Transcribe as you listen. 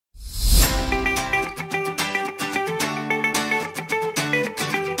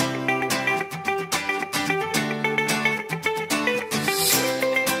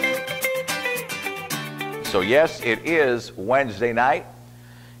So yes, it is Wednesday night,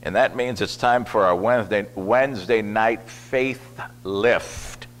 and that means it's time for our Wednesday night faith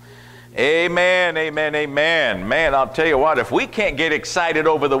lift. Amen, amen, amen. Man, I'll tell you what, if we can't get excited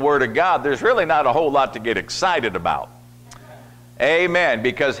over the Word of God, there's really not a whole lot to get excited about. Amen,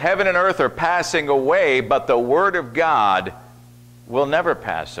 because heaven and earth are passing away, but the Word of God will never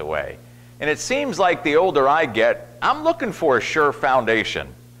pass away. And it seems like the older I get, I'm looking for a sure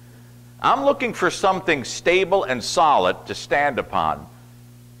foundation. I'm looking for something stable and solid to stand upon.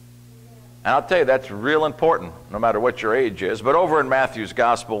 And I'll tell you, that's real important, no matter what your age is. But over in Matthew's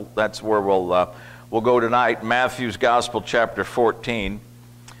Gospel, that's where we'll go tonight. Matthew's Gospel, chapter 14.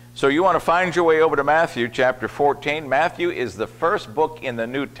 So you want to find your way over to Matthew, chapter 14. Matthew is the first book in the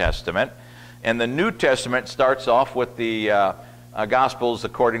New Testament. And the New Testament starts off with the Gospels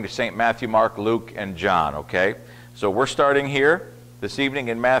according to St. Matthew, Mark, Luke, and John, okay? So we're starting here this evening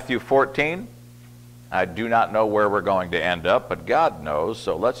in Matthew 14. I do not know where we're going to end up, but God knows.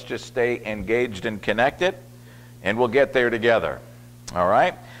 So let's just stay engaged and connected, and we'll get there together. All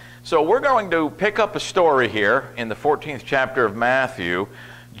right? So we're going to pick up a story here in the 14th chapter of Matthew,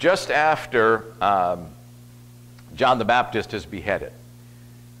 just after John the Baptist is beheaded.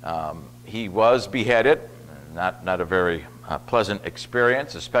 He was beheaded, not a very pleasant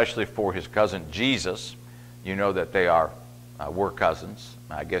experience, especially for his cousin Jesus. You know that they were cousins.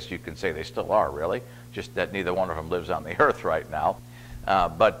 I guess you can say they still are, really, just that neither one of them lives on the earth right now.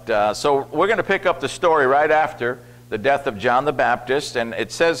 So we're going to pick up the story right after the death of John the Baptist, and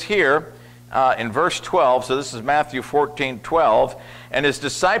it says here in verse 12, so this is Matthew 14:12, and his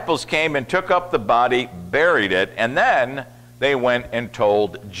disciples came and took up the body, buried it, and then they went and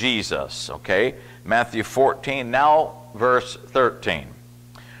told Jesus, okay? Matthew 14, now verse 13.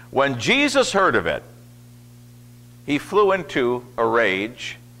 When Jesus heard of it, he flew into a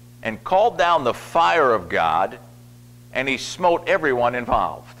rage and called down the fire of God, and he smote everyone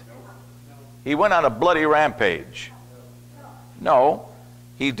involved. He went on a bloody rampage. No,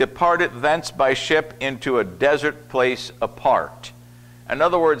 he departed thence by ship into a desert place apart. In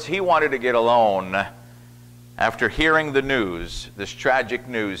other words, he wanted to get alone. After hearing the news, this tragic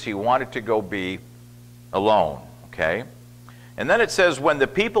news, he wanted to go be alone, okay? And then it says, when the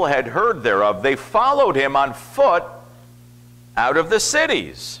people had heard thereof, they followed him on foot out of the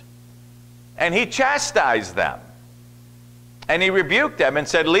cities. And he chastised them. And he rebuked them and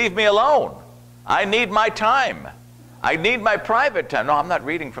said, leave me alone. I need my time. I need my private time. No, I'm not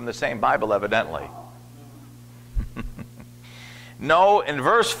reading from the same Bible, evidently. No, in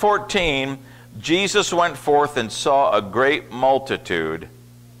verse 14, Jesus went forth and saw a great multitude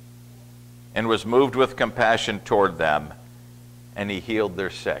and was moved with compassion toward them, and he healed their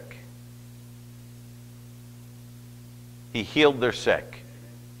sick. He healed their sick.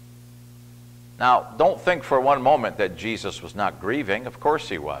 Now, don't think for one moment that Jesus was not grieving. Of course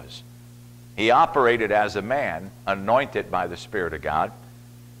he was. He operated as a man, anointed by the Spirit of God.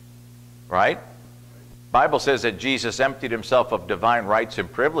 Right? The Bible says that Jesus emptied himself of divine rights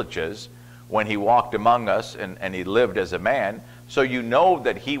and privileges when he walked among us and he lived as a man. So you know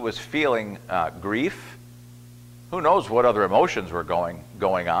that he was feeling grief. Who knows what other emotions were going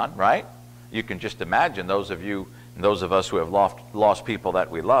on, right? You can just imagine, those of us who have lost people that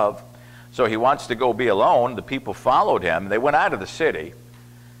we love. So he wants to go be alone. The people followed him. They went out of the city,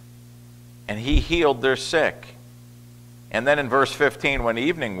 and he healed their sick. And then in verse 15, when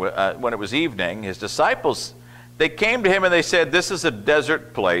it was evening, his disciples, they came to him and they said, this is a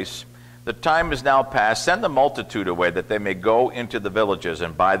desert place. The time is now past. Send the multitude away that they may go into the villages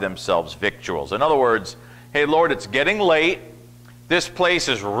and buy themselves victuals. In other words, hey, Lord, it's getting late. This place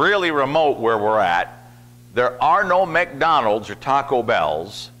is really remote where we're at. There are no McDonald's or Taco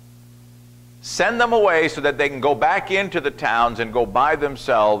Bells. Send them away so that they can go back into the towns and go buy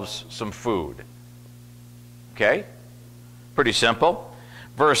themselves some food. Okay? Pretty simple.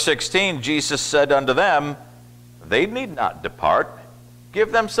 Verse 16, Jesus said unto them, they need not depart.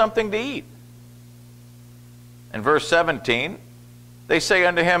 Give them something to eat. In verse 17, they say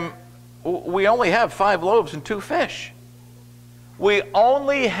unto him, we only have 5 loaves and 2 fish. We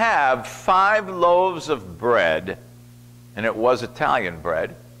only have 5 loaves of bread, and it was Italian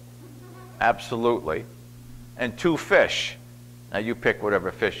bread, absolutely, and 2 fish. Now you pick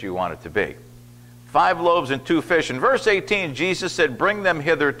whatever fish you want it to be. 5 loaves and 2 fish. In verse 18, Jesus said, bring them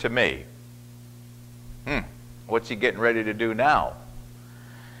hither to me. What's he getting ready to do now?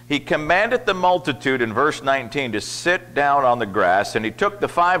 He commanded the multitude, in verse 19, to sit down on the grass, and he took the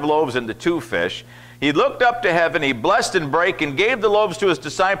 5 loaves and the 2 fish. He looked up to heaven, he blessed and brake, and gave the loaves to his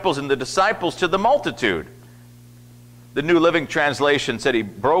disciples, and the disciples to the multitude. The New Living Translation said he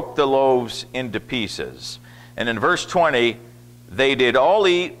broke the loaves into pieces. And in verse 20, they did all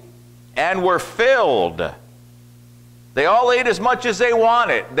eat and were filled. They all ate as much as they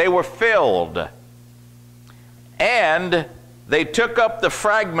wanted. They were filled. And they took up the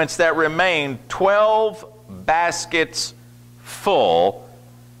fragments that remained, 12 baskets full.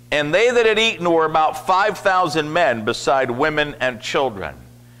 And they that had eaten were about 5,000 men, beside women and children.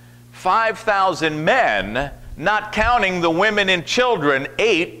 5,000 men, not counting the women and children,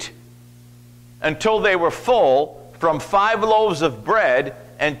 ate until they were full from 5 loaves of bread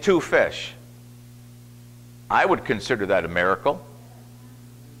and 2 fish. I would consider that a miracle.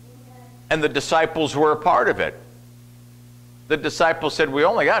 And the disciples were a part of it. The disciples said, we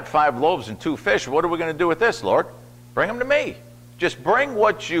only got 5 loaves and 2 fish. What are we going to do with this, Lord? Bring them to me. Just bring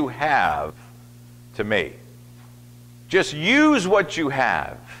what you have to me. Just use what you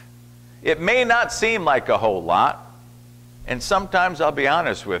have. It may not seem like a whole lot. And sometimes, I'll be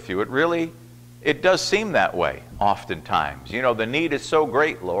honest with you, it does seem that way oftentimes. You know, the need is so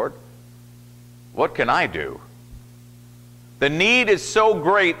great, Lord. What can I do? The need is so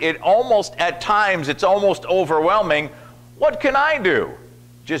great, at times, it's almost overwhelming. What can I do?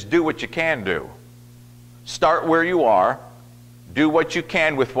 Just do what you can do. Start where you are. Do what you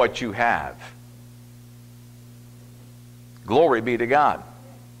can with what you have. Glory be to God.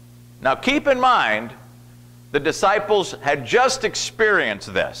 Now keep in mind, the disciples had just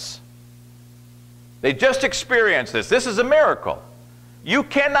experienced this. They just experienced this. This is a miracle. You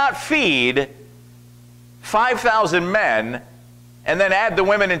cannot feed 5,000 men and then add the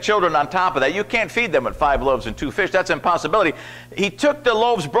women and children on top of that. You can't feed them with 5 loaves and 2 fish. That's an impossibility. He took the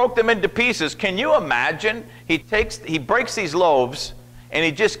loaves, broke them into pieces. Can you imagine? He breaks these loaves and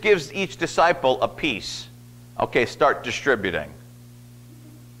he just gives each disciple a piece. Okay, start distributing.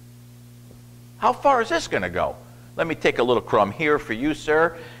 How far is this going to go? Let me take a little crumb here for you,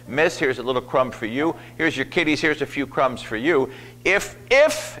 sir. Miss, here's a little crumb for you. Here's your kiddies, here's a few crumbs for you. If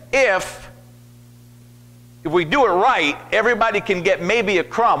we do it right, everybody can get maybe a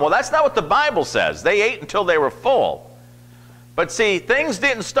crumb. Well, that's not what the Bible says. They ate until they were full. But see, things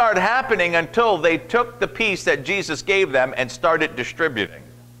didn't start happening until they took the piece that Jesus gave them and started distributing.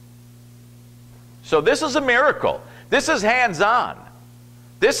 So this is a miracle. This is hands-on.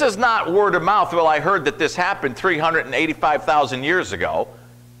 This is not word of mouth. Well, I heard that this happened 385,000 years ago.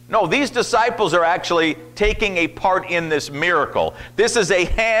 No, these disciples are actually taking a part in this miracle. This is a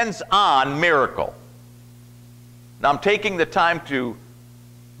hands-on miracle. Now, I'm taking the time to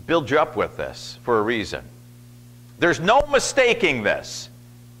build you up with this for a reason. There's no mistaking this.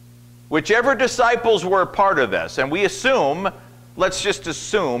 Whichever disciples were a part of this, and we assume, let's just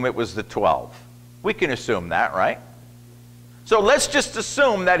assume it was the 12. We can assume that, right? So let's just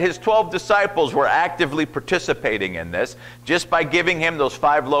assume that his 12 disciples were actively participating in this just by giving him those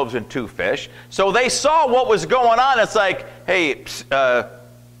 5 loaves and 2 fish. So they saw what was going on. It's like, hey,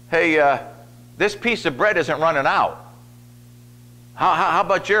 this piece of bread isn't running out. How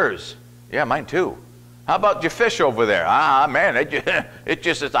about yours? Yeah, mine too. How about your fish over there? Man, it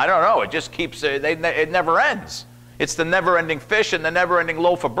just is, I don't know. It just keeps, it never ends. It's the never-ending fish and the never-ending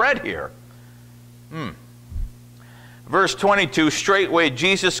loaf of bread here. Verse 22, straightway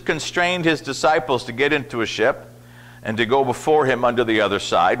Jesus constrained his disciples to get into a ship and to go before him unto the other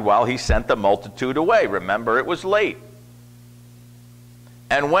side while he sent the multitude away. Remember, it was late.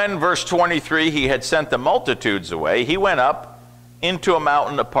 And when, verse 23, he had sent the multitudes away, he went up into a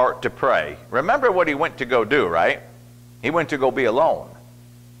mountain apart to pray. Remember what he went to go do, right? He went to go be alone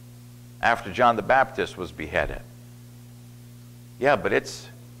after John the Baptist was beheaded. Yeah, but it's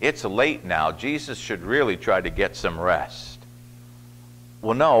late now. Jesus should really try to get some rest.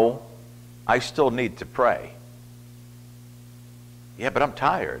 Well, no, I still need to pray. Yeah, but I'm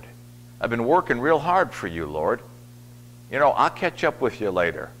tired. I've been working real hard for you, Lord. You know, I'll catch up with you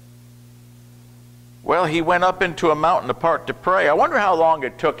later. Well, he went up into a mountain apart to pray. I wonder how long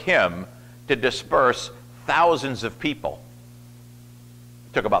it took him to disperse thousands of people.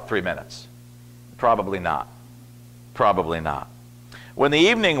 It took about 3 minutes. Probably not. Probably not. When the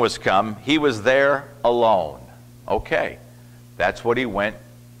evening was come, he was there alone. Okay, that's what he went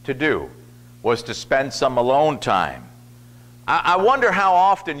to do, was to spend some alone time. I wonder how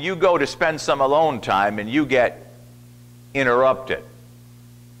often you go to spend some alone time and you get interrupted.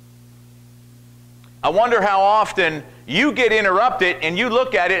 I wonder how often you get interrupted and you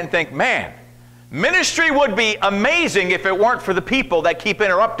look at it and think, man, ministry would be amazing if it weren't for the people that keep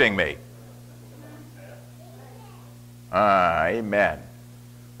interrupting me. Amen.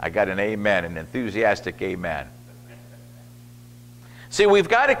 I got an amen, an enthusiastic amen. See, we've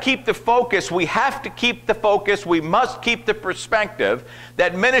got to keep the focus. We have to keep the focus. We must keep the perspective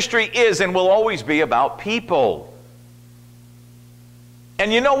that ministry is and will always be about people.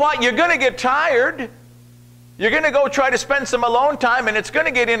 And you know what? You're going to get tired. You're going to go try to spend some alone time, and it's going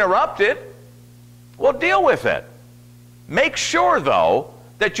to get interrupted. Well, deal with it. Make sure, though,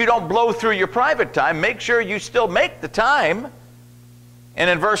 that you don't blow through your private time. Make sure you still make the time. And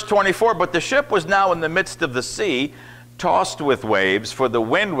in verse 24, but the ship was now in the midst of the sea, tossed with waves, for the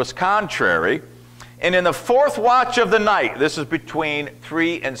wind was contrary. And in the fourth watch of the night, this is between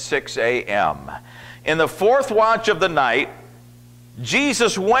 3 and 6 a.m., in the fourth watch of the night,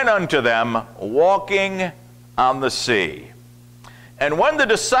 Jesus went unto them walking on the sea. And when the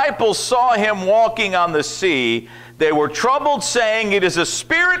disciples saw him walking on the sea, they were troubled, saying, it is a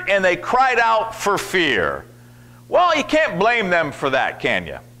spirit, and they cried out for fear. Well, you can't blame them for that, can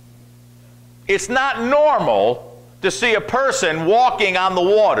you? It's not normal to see a person walking on the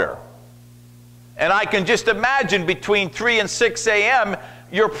water. And I can just imagine between 3 and 6 a.m.,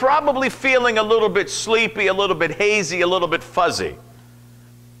 you're probably feeling a little bit sleepy, a little bit hazy, a little bit fuzzy.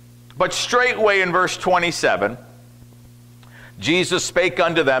 But straightway in verse 27, Jesus spake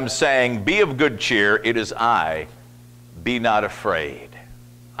unto them, saying, be of good cheer, it is I, be not afraid.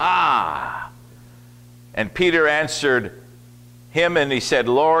 Ah! And Peter answered him, and he said,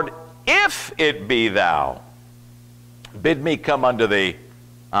 Lord, if it be thou, bid me come unto thee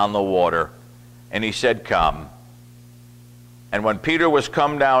on the water. And he said, come. And when Peter was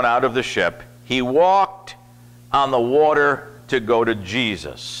come down out of the ship, he walked on the water to go to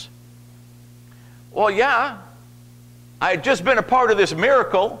Jesus. Well, yeah, I had just been a part of this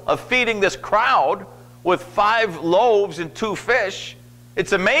miracle of feeding this crowd with 5 loaves and 2 fish.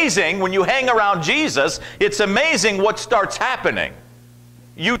 It's amazing when you hang around Jesus, it's amazing what starts happening.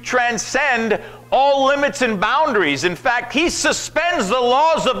 You transcend all limits and boundaries. In fact, he suspends the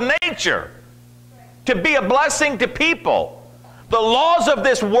laws of nature to be a blessing to people. The laws of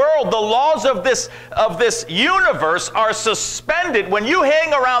this world, the laws of this universe are suspended. When you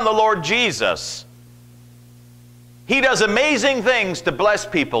hang around the Lord Jesus, he does amazing things to bless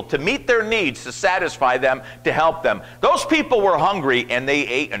people, to meet their needs, to satisfy them, to help them. Those people were hungry, and they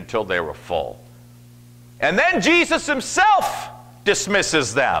ate until they were full. And then Jesus himself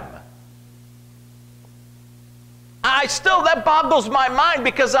dismisses them. That boggles my mind,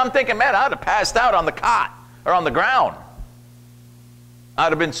 because I'm thinking, man, I'd have passed out on the cot or on the ground.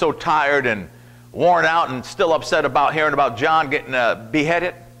 I'd have been so tired and worn out and still upset about hearing about John getting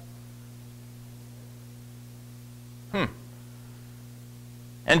beheaded.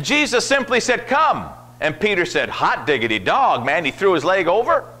 And Jesus simply said, come. And Peter said, hot diggity dog, man. He threw his leg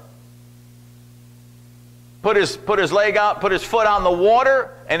over, put his leg out, put his foot on the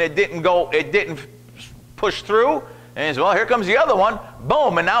water, and it didn't push through. And he said, well, here comes the other one.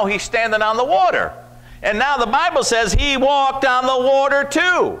 Boom, and now he's standing on the water. And now the Bible says he walked on the water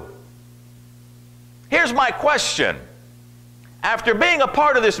too. Here's my question. After being a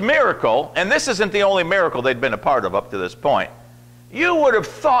part of this miracle, and this isn't the only miracle they'd been a part of up to this point, you would have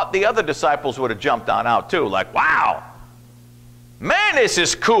thought the other disciples would have jumped on out too, like, wow, man, this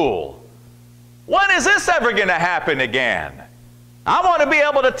is cool. When is this ever going to happen again? I want to be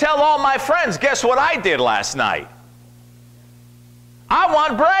able to tell all my friends, guess what I did last night? I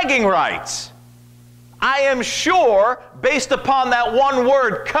want bragging rights. I am sure, based upon that one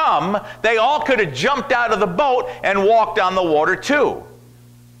word, come, they all could have jumped out of the boat and walked on the water too.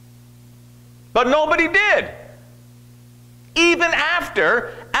 But nobody did. Even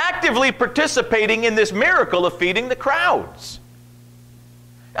after actively participating in this miracle of feeding the crowds.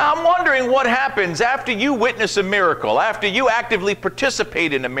 Now, I'm wondering what happens after you witness a miracle, after you actively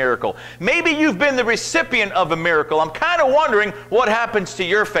participate in a miracle. Maybe you've been the recipient of a miracle. I'm kind of wondering what happens to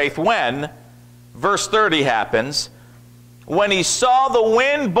your faith when, verse 30 happens, when he saw the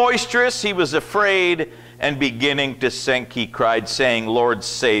wind boisterous, he was afraid, and beginning to sink, he cried, saying, Lord,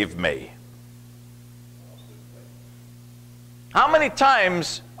 save me. How many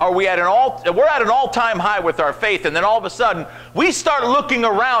times are we're at an all-time high with our faith, and then all of a sudden we start looking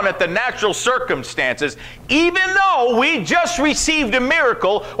around at the natural circumstances, even though we just received a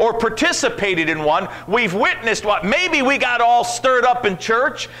miracle or participated in one, we've witnessed what, maybe we got all stirred up in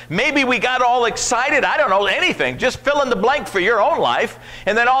church, maybe we got all excited, I don't know, anything, just fill in the blank for your own life,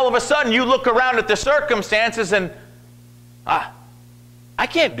 and then all of a sudden you look around at the circumstances and, I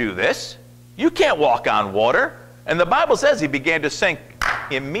can't do this. You can't walk on water. And the Bible says he began to sink.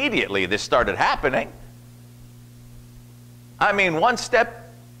 Immediately this started happening. I mean, one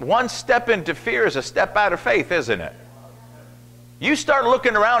step into fear is a step out of faith, isn't it? You start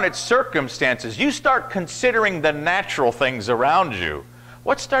looking around at circumstances. You start considering the natural things around you.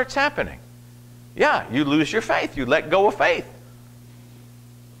 What starts happening? Yeah, you lose your faith. You let go of faith.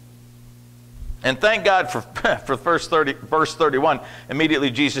 And thank God for verse 31. Immediately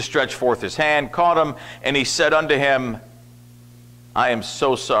Jesus stretched forth his hand, caught him, and he said unto him, I am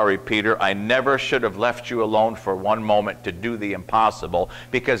so sorry, Peter. I never should have left you alone for one moment to do the impossible,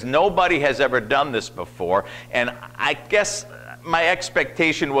 because nobody has ever done this before. And I guess my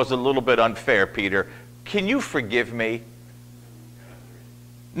expectation was a little bit unfair, Peter. Can you forgive me?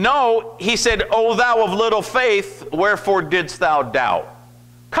 No, he said, O thou of little faith, wherefore didst thou doubt?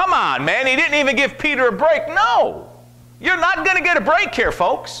 Come on, man. He didn't even give Peter a break. No. You're not going to get a break here,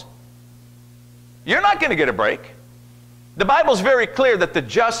 folks. You're not going to get a break. The Bible's very clear that the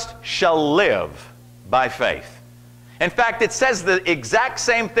just shall live by faith. In fact, it says the exact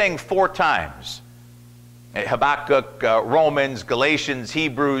same thing 4 times. Habakkuk, Romans, Galatians,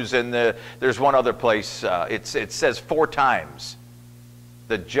 Hebrews, and there's one other place. It says 4 times,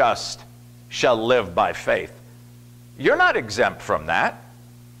 the just shall live by faith. You're not exempt from that.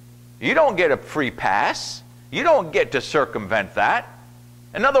 You don't get a free pass. You don't get to circumvent that.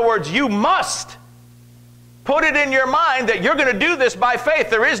 In other words, you must put it in your mind that you're going to do this by faith.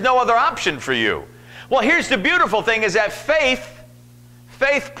 There is no other option for you. Well, here's the beautiful thing is that faith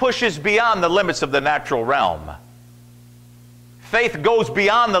pushes beyond the limits of the natural realm. Faith goes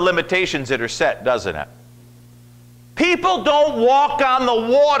beyond the limitations that are set, doesn't it? People don't walk on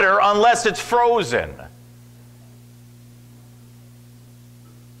the water unless it's frozen.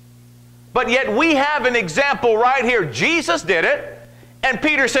 But yet we have an example right here. Jesus did it. And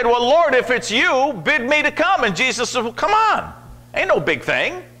Peter said, well, Lord, if it's you, bid me to come. And Jesus said, well, come on. Ain't no big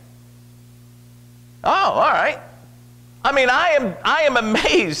thing. Oh, all right. I mean, I am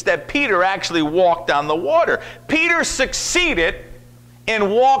amazed that Peter actually walked on the water. Peter succeeded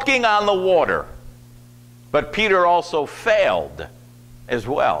in walking on the water. But Peter also failed as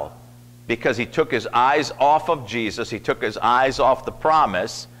well, because he took his eyes off of Jesus. He took his eyes off the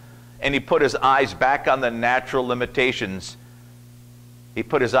promise, and he put his eyes back on the natural limitations. He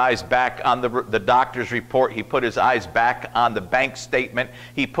put his eyes back on the doctor's report. He put his eyes back on the bank statement.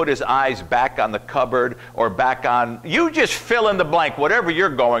 He put his eyes back on the cupboard, or back on, you just fill in the blank, whatever you're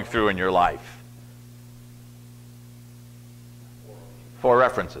going through in your life. 4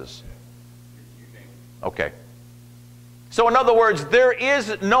 references. Okay. So in other words, there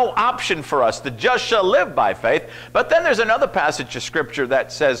is no option for us. The just shall live by faith. But then there's another passage of Scripture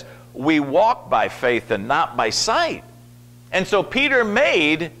that says, we walk by faith and not by sight. And so Peter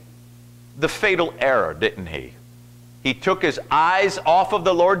made the fatal error, didn't he? He took his eyes off of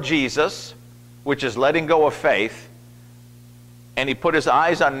the Lord Jesus, which is letting go of faith, and he put his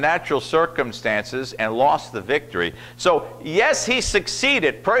eyes on natural circumstances and lost the victory. So yes, he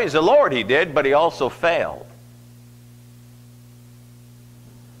succeeded. Praise the Lord, he did, but he also failed.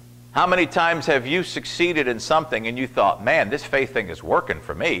 How many times have you succeeded in something and you thought, man, this faith thing is working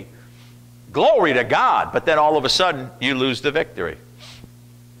for me? Glory to God. But then all of a sudden, you lose the victory.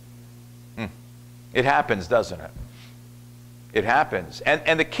 It happens, doesn't it? It happens.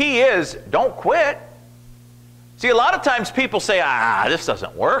 And the key is, don't quit. See, a lot of times people say, this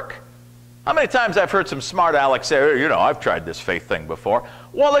doesn't work. How many times I've heard some smart Alex say, you know, I've tried this faith thing before.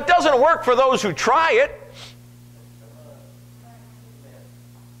 Well, it doesn't work for those who try it.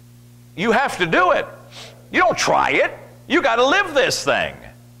 You have to do it. You don't try it. You got to live this thing.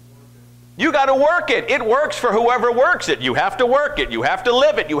 You got to work it. It works for whoever works it. You have to work it. You have to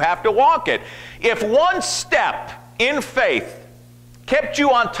live it. You have to walk it. If one step in faith kept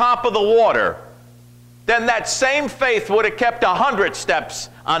you on top of the water, then that same faith would have kept 100 steps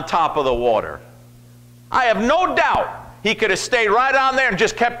on top of the water. I have no doubt he could have stayed right on there and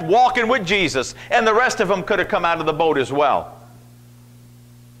just kept walking with Jesus, and the rest of them could have come out of the boat as well.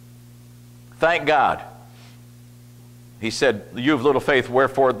 Thank God. He said, you of little faith,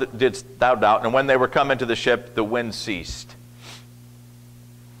 wherefore didst thou doubt? And when they were come into the ship, the wind ceased.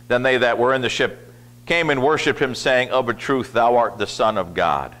 Then they that were in the ship came and worshipped him, saying, of a truth, thou art the Son of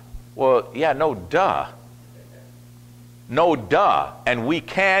God. Well, yeah, no duh. No duh. And we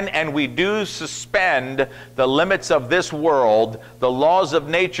can and we do suspend the limits of this world, the laws of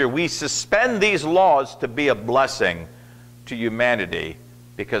nature. We suspend these laws to be a blessing to humanity,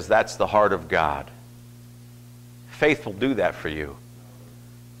 because that's the heart of God. Faith will do that for you.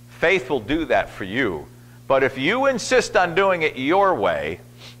 Faith will do that for you. But if you insist on doing it your way,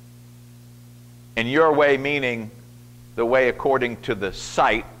 and your way meaning the way according to the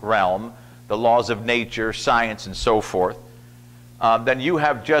sight realm, the laws of nature, science, and so forth, then you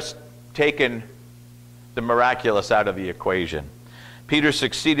have just taken the miraculous out of the equation. Peter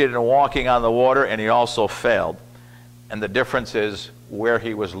succeeded in walking on the water, and he also failed. And the difference is where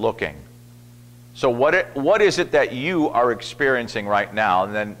he was looking. So what is it that you are experiencing right now?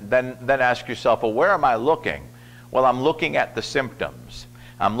 And then ask yourself, well, where am I looking? Well, I'm looking at the symptoms.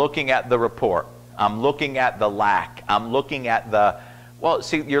 I'm looking at the report. I'm looking at the lack. I'm looking at the, well,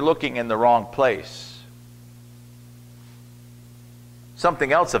 see, you're looking in the wrong place.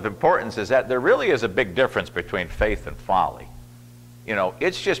 Something else of importance is that there really is a big difference between faith and folly. You know,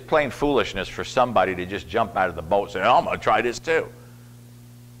 it's just plain foolishness for somebody to just jump out of the boat and say, oh, I'm going to try this too.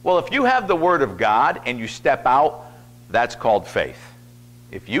 Well, if you have the Word of God and you step out, that's called faith.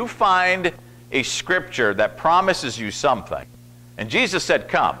 If you find a scripture that promises you something, and Jesus said,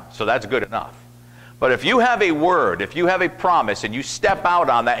 come, so that's good enough. But if you have a word, if you have a promise, and you step out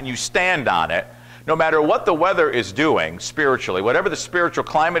on that and you stand on it, no matter what the weather is doing spiritually, whatever the spiritual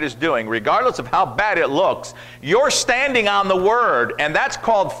climate is doing, regardless of how bad it looks, you're standing on the Word, and that's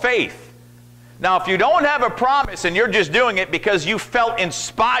called faith. Now, if you don't have a promise and you're just doing it because you felt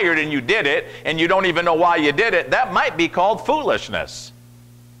inspired and you did it, and you don't even know why you did it, that might be called foolishness.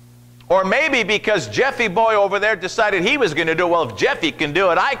 Or maybe because Jeffy boy over there decided he was going to do it. Well, if Jeffy can do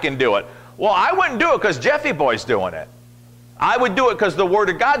it, I can do it. Well, I wouldn't do it because Jeffy boy's doing it. I would do it because the Word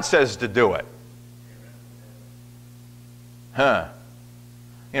of God says to do it.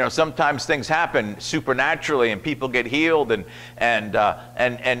 You know, sometimes things happen supernaturally and people get healed,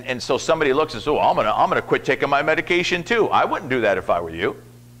 and so somebody looks and says, oh, I'm gonna quit taking my medication too. I wouldn't do that if I were you.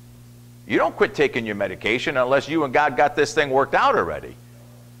 You don't quit taking your medication unless you and God got this thing worked out already.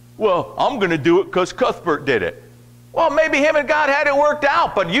 Well, I'm going to do it because Cuthbert did it. Well, maybe him and God had it worked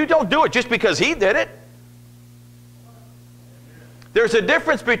out, but you don't do it just because he did it. There's a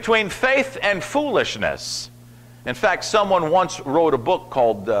difference between faith and foolishness. In fact, someone once wrote a book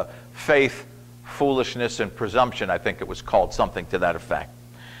called Faith, Foolishness, and Presumption. I think it was called, something to that effect.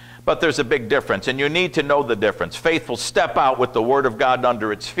 But there's a big difference, and you need to know the difference. Faith will step out with the Word of God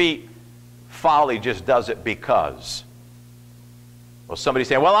under its feet. Folly just does it because. Well, somebody's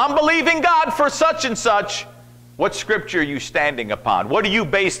saying, well, I'm believing God for such and such. What scripture are you standing upon? What are you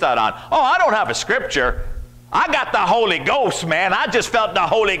based that on? Oh, I don't have a scripture. I got the Holy Ghost, man. I just felt the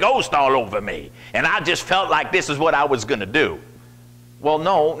Holy Ghost all over me. And I just felt like this is what I was going to do. Well,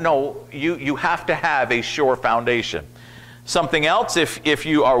 no, you have to have a sure foundation. Something else, if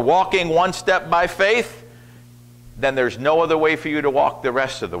you are walking one step by faith, then there's no other way for you to walk the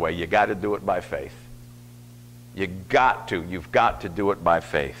rest of the way. You got to do it by faith. You've got to do it by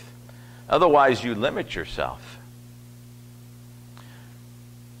faith. Otherwise, you limit yourself.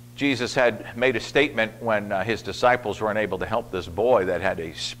 Jesus had made a statement when his disciples weren't able to help this boy that had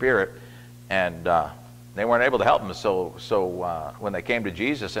a spirit, and they weren't able to help him. So when they came to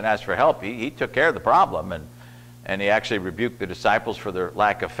Jesus and asked for help, he took care of the problem, and he actually rebuked the disciples for their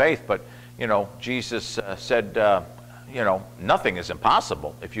lack of faith. But you know, Jesus said, you know, nothing is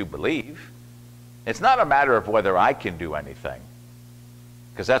impossible if you believe. It's not a matter of whether I can do anything,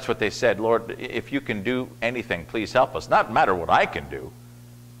 because that's what they said. Lord, if you can do anything, please help us. Not a matter what I can do,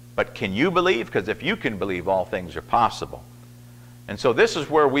 but can you believe? Because if you can believe, all things are possible. And so this is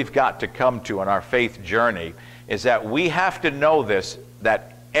where we've got to come to in our faith journey, is that we have to know this,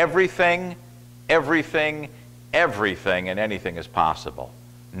 that everything, and anything is possible.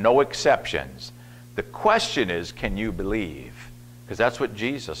 No exceptions. The question is, can you believe? Because that's what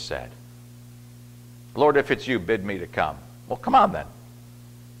Jesus said. Lord, if it's you, bid me to come. Well, come on then.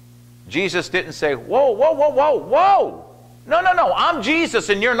 Jesus didn't say, whoa, whoa, whoa, whoa, whoa. No, I'm Jesus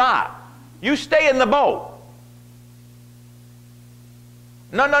and you're not. You stay in the boat.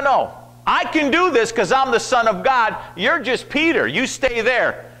 No. I can do this because I'm the Son of God. You're just Peter. You stay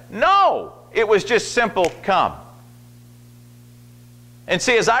there. No, it was just simple, come. And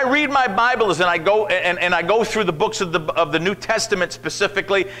see, as I read my Bibles and I go through the books of the New Testament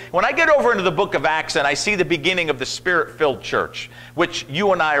specifically, when I get over into the book of Acts and I see the beginning of the Spirit-filled church, which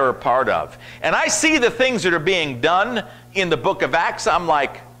you and I are a part of, and I see the things that are being done in the book of Acts, I'm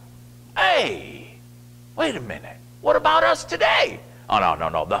like, hey, wait a minute. What about us today? Oh,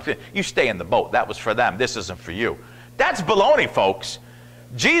 no. You stay in the boat. That was for them. This isn't for you. That's baloney, folks.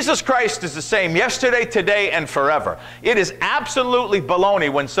 Jesus Christ is the same yesterday, today, and forever. It is absolutely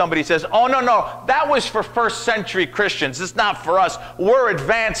baloney when somebody says, oh, no, that was for first century Christians. It's not for us. We're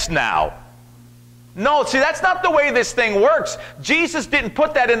advanced now. No, see, that's not the way this thing works. Jesus didn't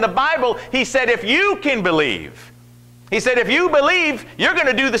put that in the Bible. He said, if you can believe. He said, if you believe, you're going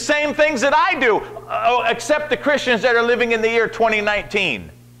to do the same things that I do, except the Christians that are living in the year 2019.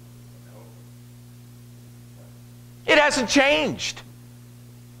 It hasn't changed.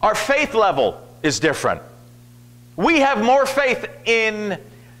 Our faith level is different. We have more faith in,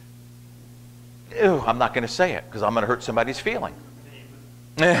 I'm not going to say it because I'm going to hurt somebody's feeling.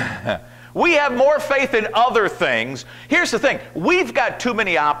 We have more faith in other things. Here's the thing. We've got too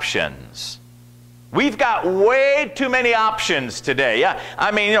many options. We've got way too many options today. Yeah,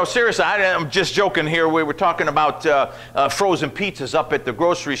 I mean, seriously, I'm just joking here. We were talking about frozen pizzas up at the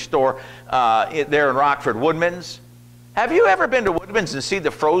grocery store there in Rockford, Woodman's. Have you ever been to Woodman's and see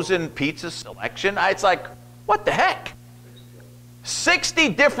the frozen pizza selection? It's like, what the heck? 60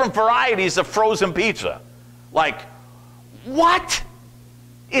 different varieties of frozen pizza. Like, what?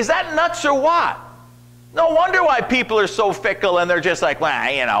 Is that nuts or what? No wonder why people are so fickle and they're just like,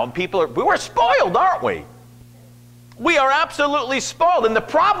 well, we're spoiled, aren't we? We are absolutely spoiled. And the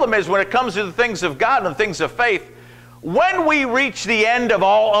problem is when it comes to the things of God and the things of faith, when we reach the end of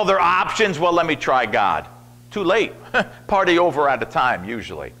all other options, well, let me try God. Too late. Party over at a time,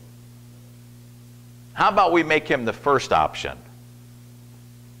 usually. How about we make him the first option?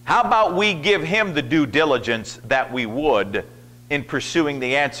 How about we give him the due diligence that we would in pursuing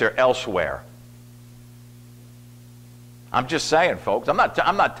the answer elsewhere? I'm just saying, folks, I'm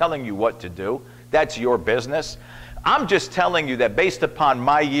not telling you what to do. That's your business. I'm just telling you that based upon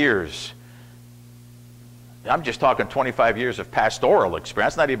my years, I'm just talking 25 years of pastoral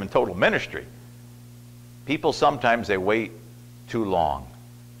experience, not even total ministry. People sometimes, they wait too long.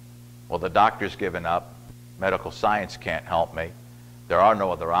 Well, the doctor's given up. Medical science can't help me. There are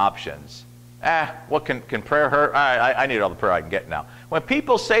no other options. What can prayer hurt? I need all the prayer I can get now. When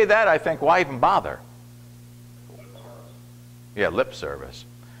people say that, I think, why even bother? Yeah, lip service.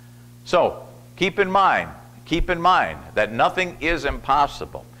 So, keep in mind that nothing is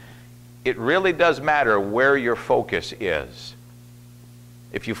impossible. It really does matter where your focus is.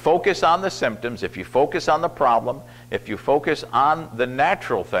 If you focus on the symptoms, if you focus on the problem, if you focus on the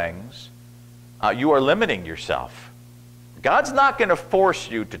natural things, you are limiting yourself. God's not going to force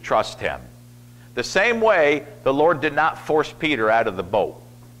you to trust him. The same way the Lord did not force Peter out of the boat.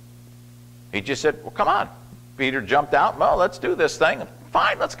 He just said, well, come on. Peter jumped out. Well, let's do this thing.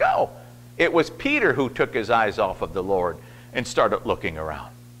 Fine, let's go. It was Peter who took his eyes off of the Lord and started looking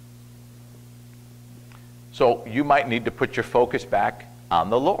around. So you might need to put your focus back on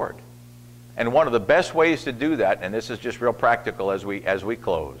the Lord. And one of the best ways to do that, and this is just real practical as we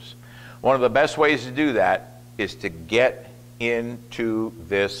close, one of the best ways to do that is to get into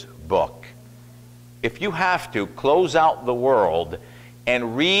this book. If you have to, close out the world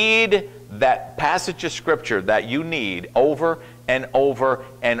and read that passage of Scripture that you need over and over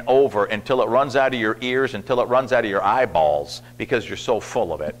and over until it runs out of your ears, until it runs out of your eyeballs, because you're so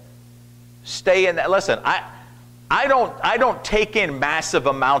full of it. Stay in that. Listen, I don't take in massive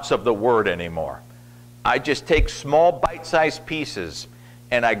amounts of the Word anymore. I just take small bite-sized pieces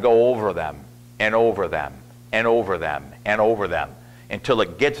and I go over them and over them and over them and over them until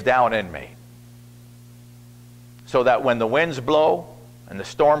it gets down in me. So that when the winds blow and the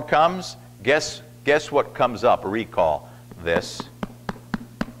storm comes, guess what comes up? Recall this.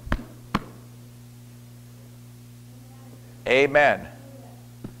 Amen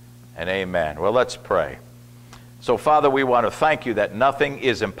and amen. Well, let's pray. So, Father, we want to thank you that nothing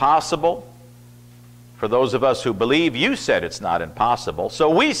is impossible. For those of us who believe, you said it's not impossible, so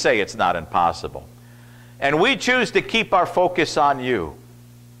we say it's not impossible. And we choose to keep our focus on you.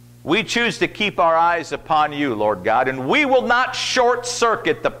 We choose to keep our eyes upon you, Lord God, and we will not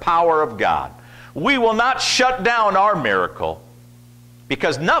short-circuit the power of God. We will not shut down our miracle,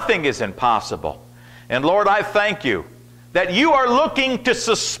 because nothing is impossible. And Lord, I thank you that you are looking to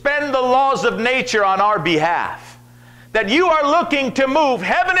suspend the laws of nature on our behalf, that you are looking to move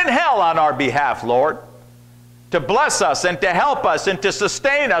heaven and hell on our behalf, Lord, to bless us and to help us and to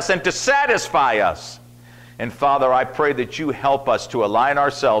sustain us and to satisfy us. And Father, I pray that you help us to align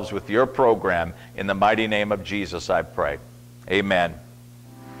ourselves with your program. In the mighty name of Jesus, I pray. Amen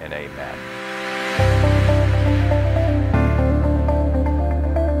and amen.